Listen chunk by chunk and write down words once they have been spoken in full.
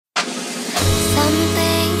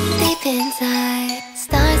inside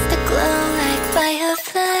starts to glow like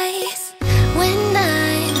fireflies when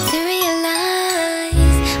I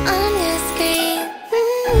materialize on your screen.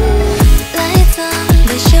 Lights on,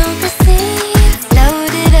 the show proceeds.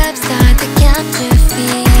 Loaded up, start to capture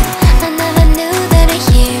feed. I never knew that a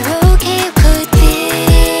hero cape could be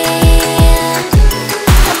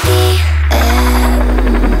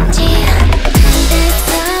PNG. It's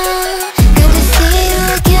so good to see you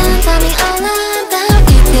again. Tell me all about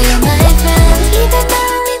you, dear my friends. Even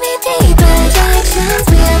though we may take projections,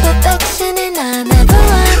 we have affection and I never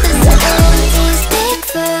want the same. These big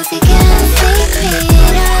clothes you can't see,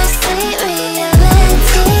 create our sweet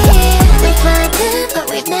reality. We've climbed it, but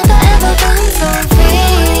we've never ever been so free.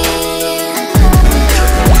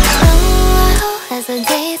 Oh, as the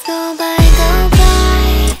days go by,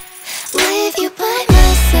 with you by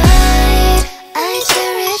my side, I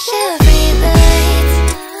cherish every night.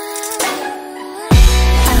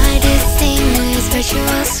 Artist, singers,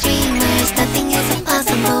 virtual streamers, nothing is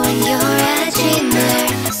impossible when you're a dreamer.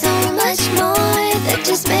 So much more than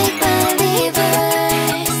just make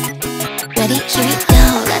believers. Ready? Here we go,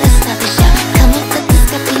 let us start the show. Come up with the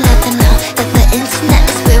script, we let them know that the internet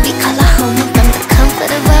is where we call our home. And from the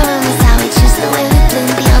comfort of our room is how we choose the way we bloom.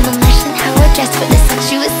 Beyond the mesh and how we're dressed for this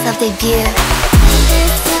sumptuous self-debut.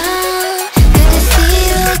 It's so good to see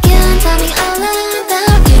you again. Tell me all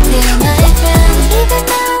about you, dear my friends. Even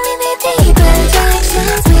though we may take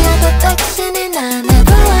projections, we have affection and I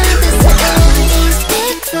never want the same. These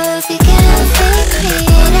big clothes you can't see,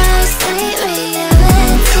 create our sweet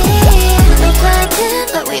reality. We're climbed in,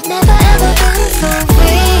 but we've never ever been so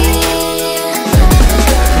free.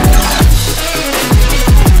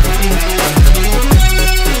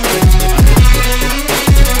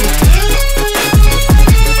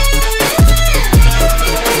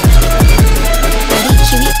 Ready?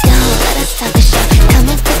 Here we go, let us start the show. Come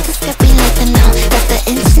up with the script, we let them know that the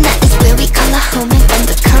internet is where we call our home. And from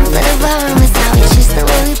the comfort of our room is how we choose the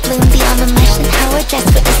way we bloom. Beyond the mesh and how we're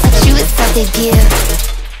dressed for this sumptuous self-debut.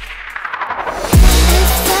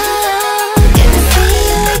 It's so good to see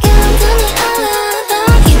you again. Tell me all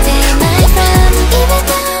about you, dear my friends. Even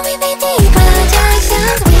though we may take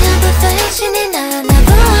projections, we have affection and I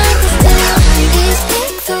never want to steal. These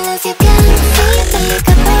pixels you can't see, make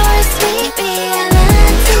up our sweet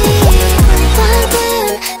reality. Plugged in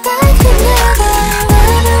like we never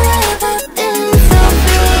ever been so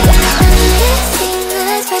free. It's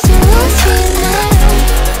seamless, virtual streamers.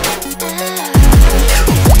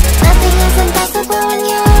 Nothing is impossible when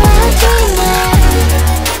you're a dreamer.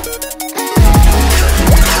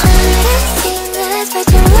 It's seamless,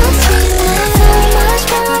 virtual streamers. So much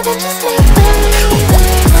more than just make believers.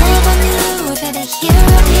 Never knew that a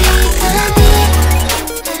hero could be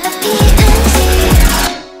a PNG.「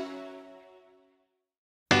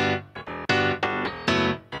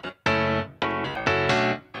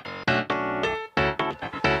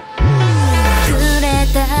くれ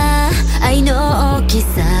た愛の大き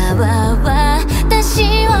さは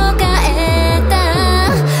私を変えた」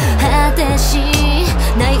「果てし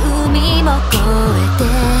ない海も越えて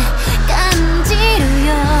感じる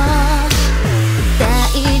よ」「大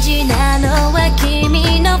事なのは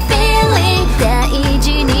君の feeling」「大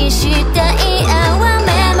事にしたい our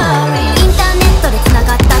memory」「インターネットで繋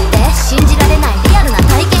がったって信じられないリアルな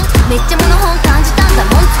体験」「めっちゃモノ本感じたんだ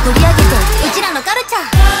もん作り上げてうちらのカルチャー」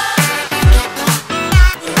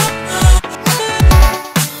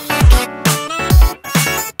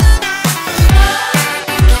「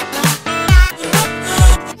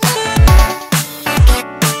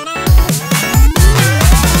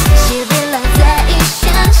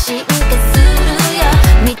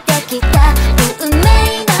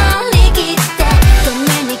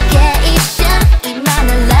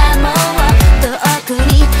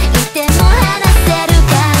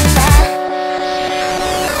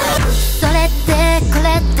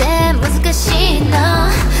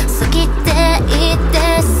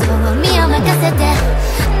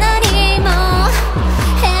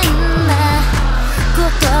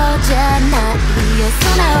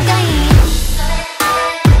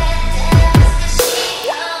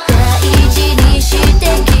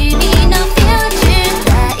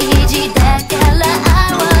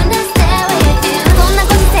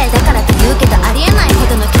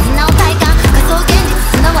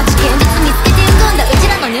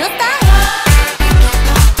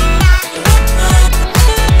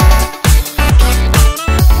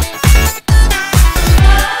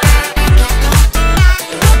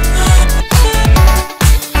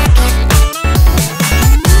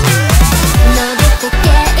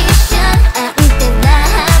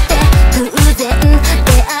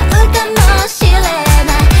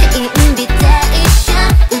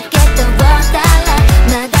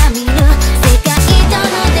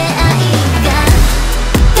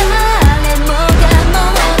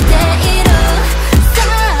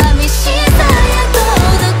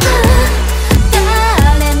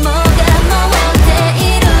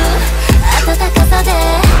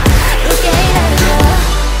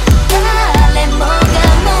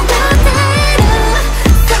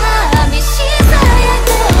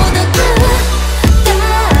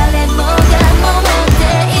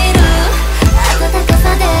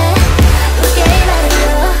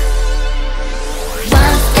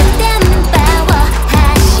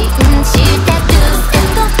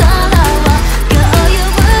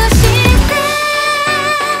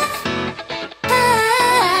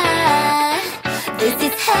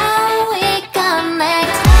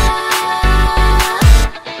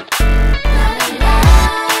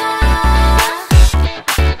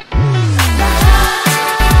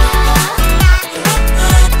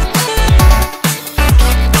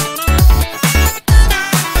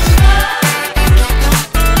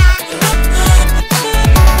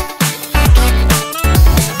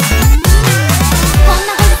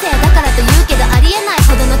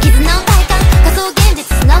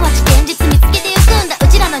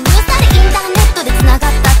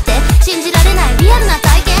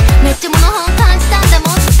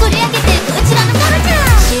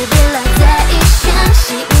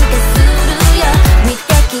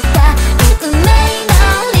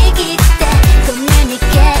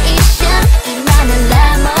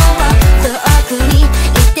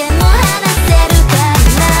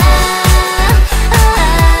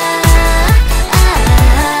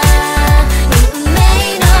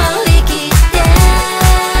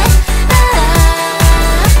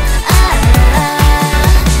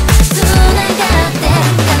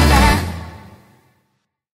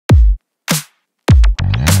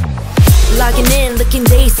 자기는 looking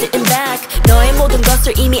day sitting back 너의 모든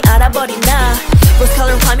것을 이미 알아버린 나 Rose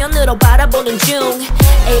color 화면으로 바라보는 중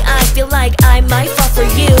AI feel like I might fall for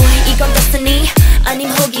you 이건 destiny 아님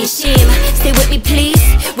호기심 Stay with me please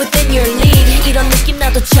within your league 이런 느낌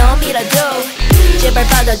나도 처음이라도 제발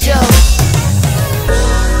받아줘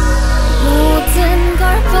모든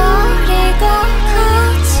걸 버리고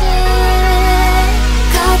같이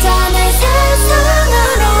가자 내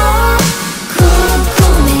세상으로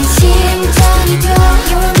쿵쿵 내 심장이 돼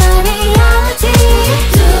You're my reality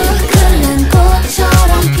두근한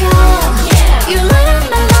꽃처럼 펴 You light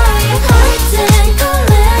my life hearts in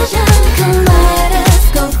collision Collide us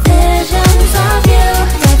go visions of you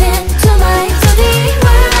Dive into my 2D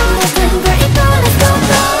world 모든 걸 잊고 let's go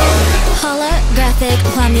go Holographic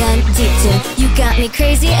화면 집중 You got me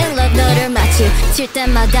crazy in love 너를 맞추칠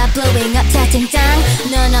때마다 blowing up 채팅창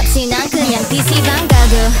넌 없이 난 그냥 PC방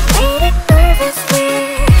가고 Waiting nervously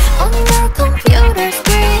on your computer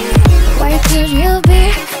screen Where could you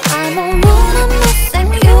be? I'm all alone, I'm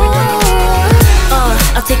missing you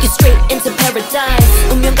I'll take you straight into paradise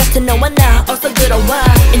운명 같은 너와 나 어서 들어와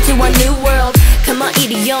Into a new world Come on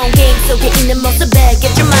이리용 게임 속에 있는 모습에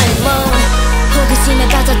Get your mind blown 호기심에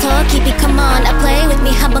빠져 더 깊이 Come on, I play with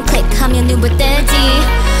me 한번 클릭하면 눈을 떼지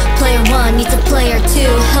Player 1 needs a player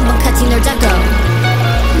 2 한번 같이 놀자고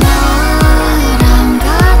나랑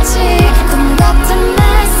같이 꿈 같은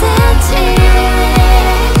메시지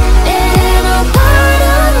In a part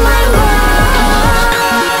of my world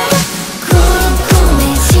쿵쿵 내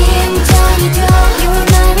심장이 돼 You're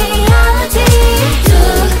my reality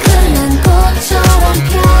두근한 꽃처럼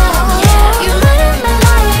펴 You light my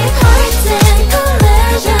life hearts in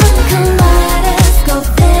collision Collide us go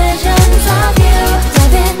visions of you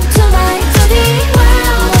Dive into my 2D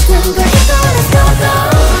world 모든 걸 잊고 let's go go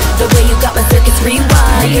The way you got my circuits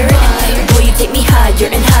rewired Boy you take me higher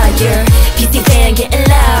and higher PC fan getting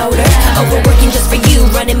louder Overworking just for you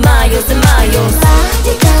running miles and miles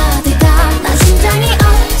라디다디다 난 심장이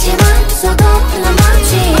없지만 서둘러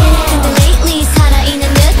멈지 근데 lately 살아있는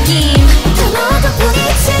느낌 다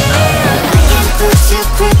너덕분이지 I can't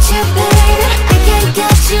quit you baby I can't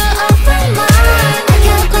get you off my mind I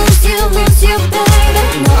can't lose you baby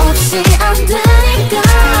너 없이 안 되니까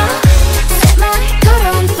Set my car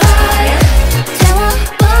on fire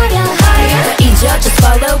태워버려 higher 잊어 just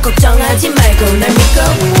follow 걱정하지 말고 날 믿고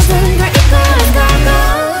모든 걸 잊고 let's go go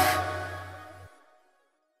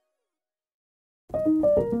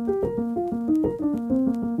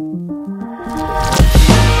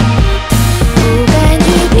不甘于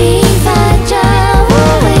平凡这无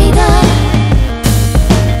谓的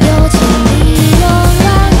友情里勇往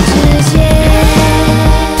直前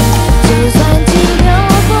就算经有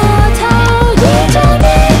波涛一着迷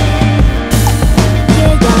也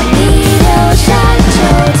要你留下秋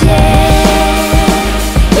天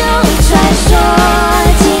有传说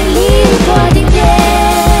经历过顶点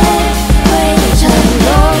回忆成功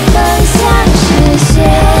梦想实现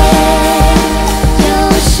忧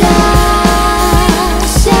伤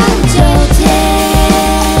像秋天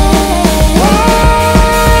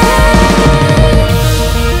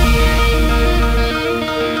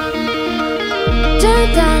就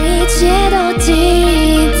当一切都近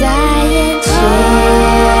在眼前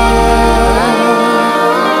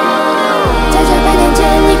在这百年间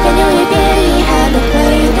一遍又一遍遗憾地回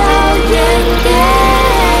到原点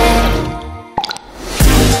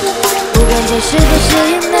不管这是不是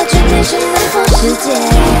应的春天是能否实践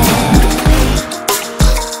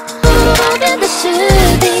不如改变的是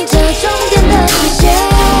逼着终点的实现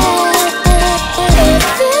It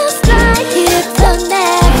feels like it'll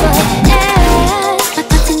never end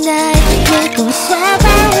But tonight 月光下把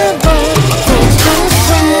日梦会出现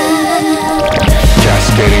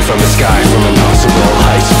Cascading from the sky from impossible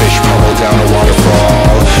heights Fish pummel down a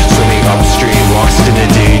waterfall Swimming upstream, lost in a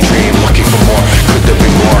daydream Looking for more, could there be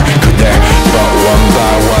more? Could there? But one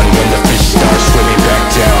by one when the fish start swimming back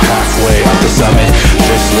down Halfway up the summit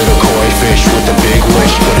This little koi fish with a big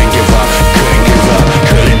wish Couldn't give up,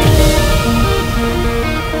 couldn't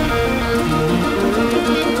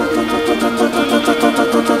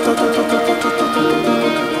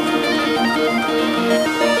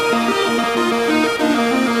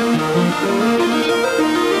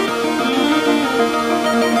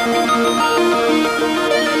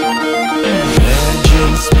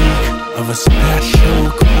Legends speak of a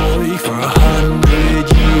special koi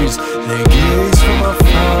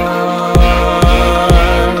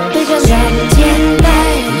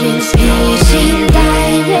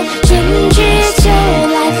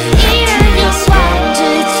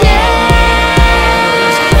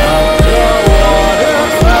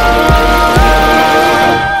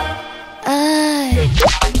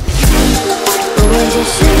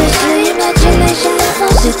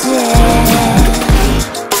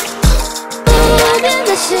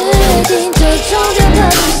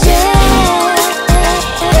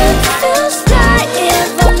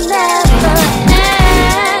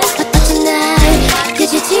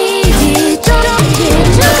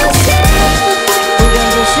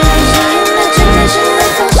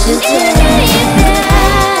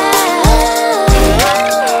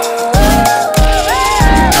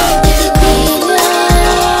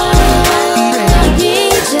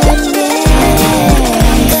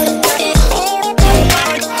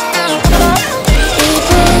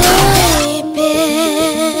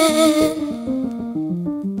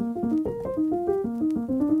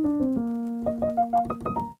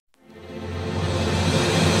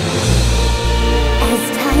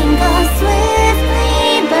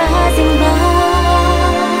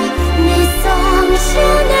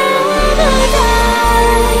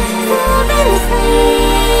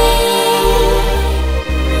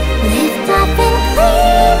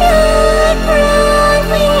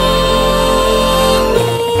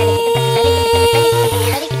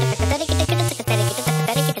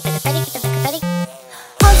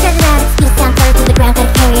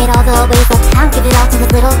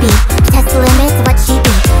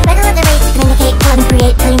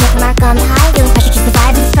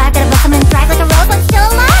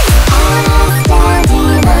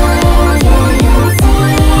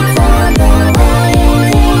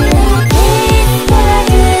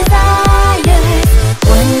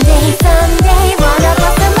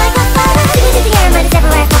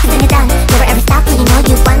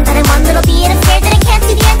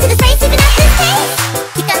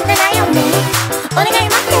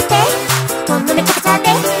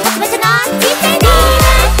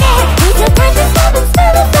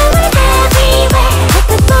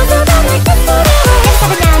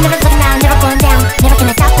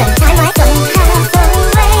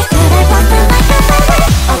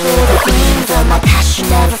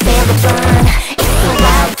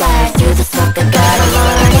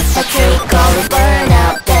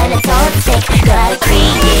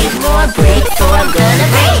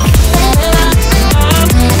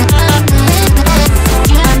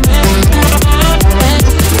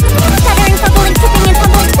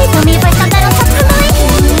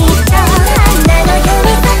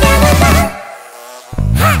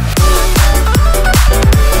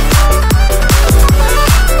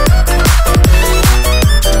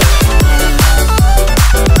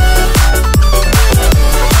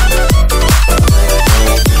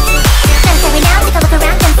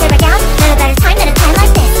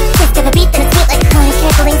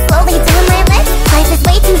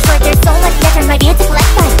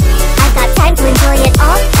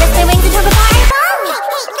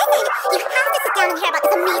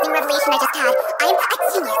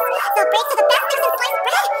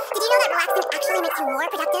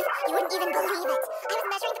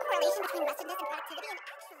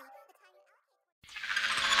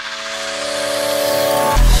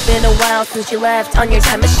Been a while since you left on your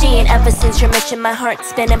time machine. Ever since your mission, my heart's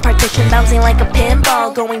spinning, partition bouncing like a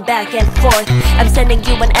pinball, going back and forth. I'm sending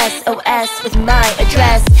you an SOS with my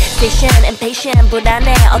address. Station impatient,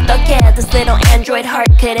 불안해 어떻게 this little android heart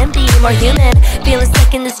couldn't be more human. Feeling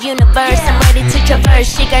stuck in this universe, I'm ready to traverse.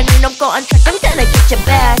 시간을 넘고 on track, I'm gonna get you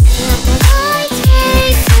back. I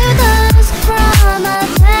take to dust from a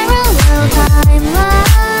parallel timeline.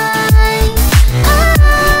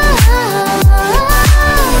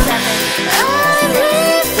 I'm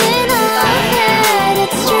lifting up,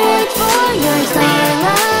 headed straight for your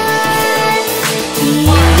starlight. Here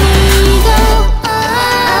we go,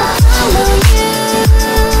 I'll follow you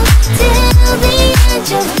till the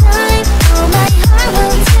edge of time. Oh, my heart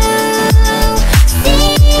will too.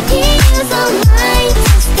 Seeking is alright,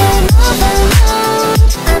 system overload.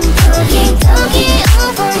 I'm Doki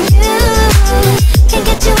over you. Can't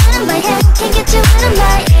get you out of my head, can't get you out of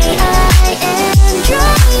my AI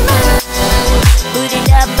android mind. Boot it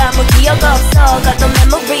up, 아무 기억 없어, got no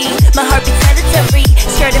memory. My heart beats hereditary,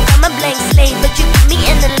 skirted from a blank slate, but you put me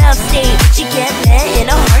in the love state. She get me in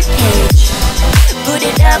a heart cage. Boot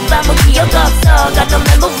it up, 아무 기억 없어, got no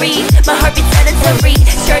memory. My heart beats hereditary,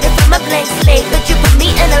 skirted from a blank slate, but you put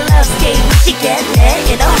me in a love state. She get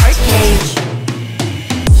me in a heart cage.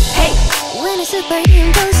 Hey, When a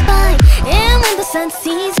superhero goes by, and when the sun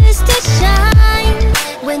ceases to shine,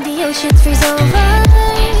 when the oceans freeze over,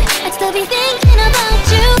 I'd still be thinking about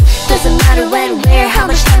you. doesn't matter when, where, how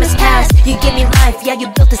much time has passed. You give me life, yeah, you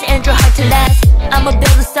built this android heart to last. I'ma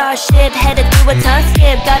build a starship, headed through a time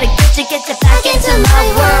skip. Gotta get you back into my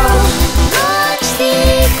world. Launch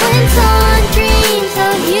sequence on dreams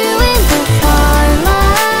of you in the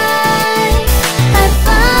starlight. I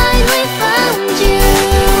finally found you.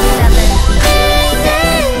 These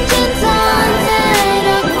engines on set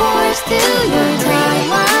a course to your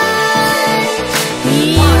timeline.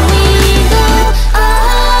 Here we go,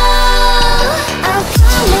 I'll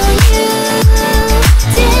follow you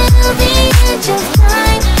till the edge of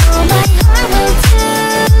time. Oh, my heart will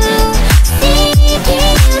too.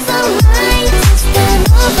 Seeking is alright, system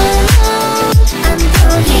overload. I'm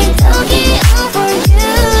Doki over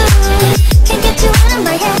you. Can't get you out of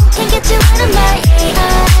my head, can't get you out of my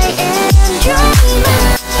AI android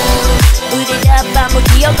mind. Boot it up, 아무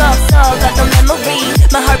기억 없어, got no memory.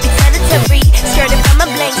 My heart beats hereditary, skirted from a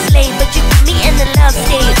blank slate, but you put me in the love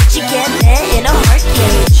state. She get me in a heart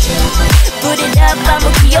cage. Boot it up, 아무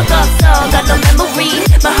기억 없어, got no memory.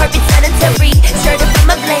 My heart beats hereditary, skirted from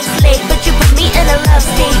a blank slate, but you put me in a love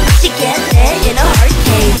state. She get me in a heart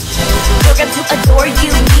cage. Programmed to adore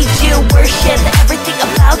you, need you, worship everything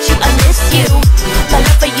about you. I miss you. My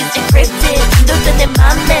love for you's encrypted, 묻은 내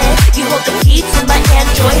맘에. You hold the key to my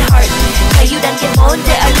android heart. 자유란 게 뭔데?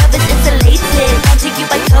 Our love is insulated. Onto you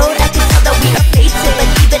by code, I can tell that we are fated. But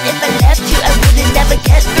even if I left you, I wouldn't never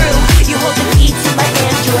get through. You hold the key to my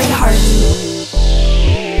android heart.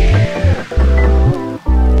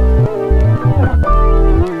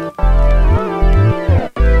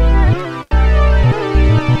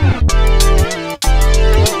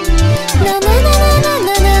 Na na na na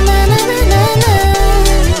na na na na na na na.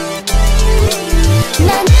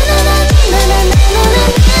 Na na na na na na na na na.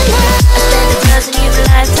 I spent a dozen even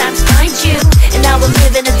lifetimes to find you, and now we'll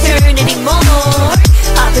live an eternity more.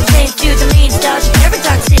 I've been playing through the means, dodging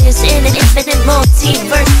paradoxes in an infinite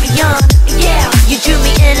multiverse beyond. Yeah, you drew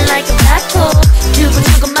me in like a black hole.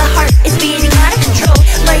 Dugal, my heart is beating out of control,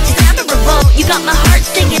 like a cyber revolt. You got my heart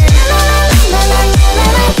singing.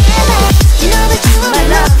 You know that you are my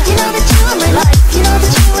love, you know that you are my life, you know that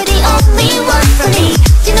you are the only one for me.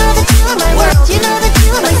 You know that you are my world, you know that you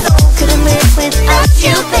are my soul. Couldn't live without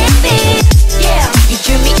you, baby. Yeah, you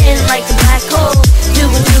drew me in like a black hole.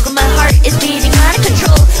 Dugal, my heart is beating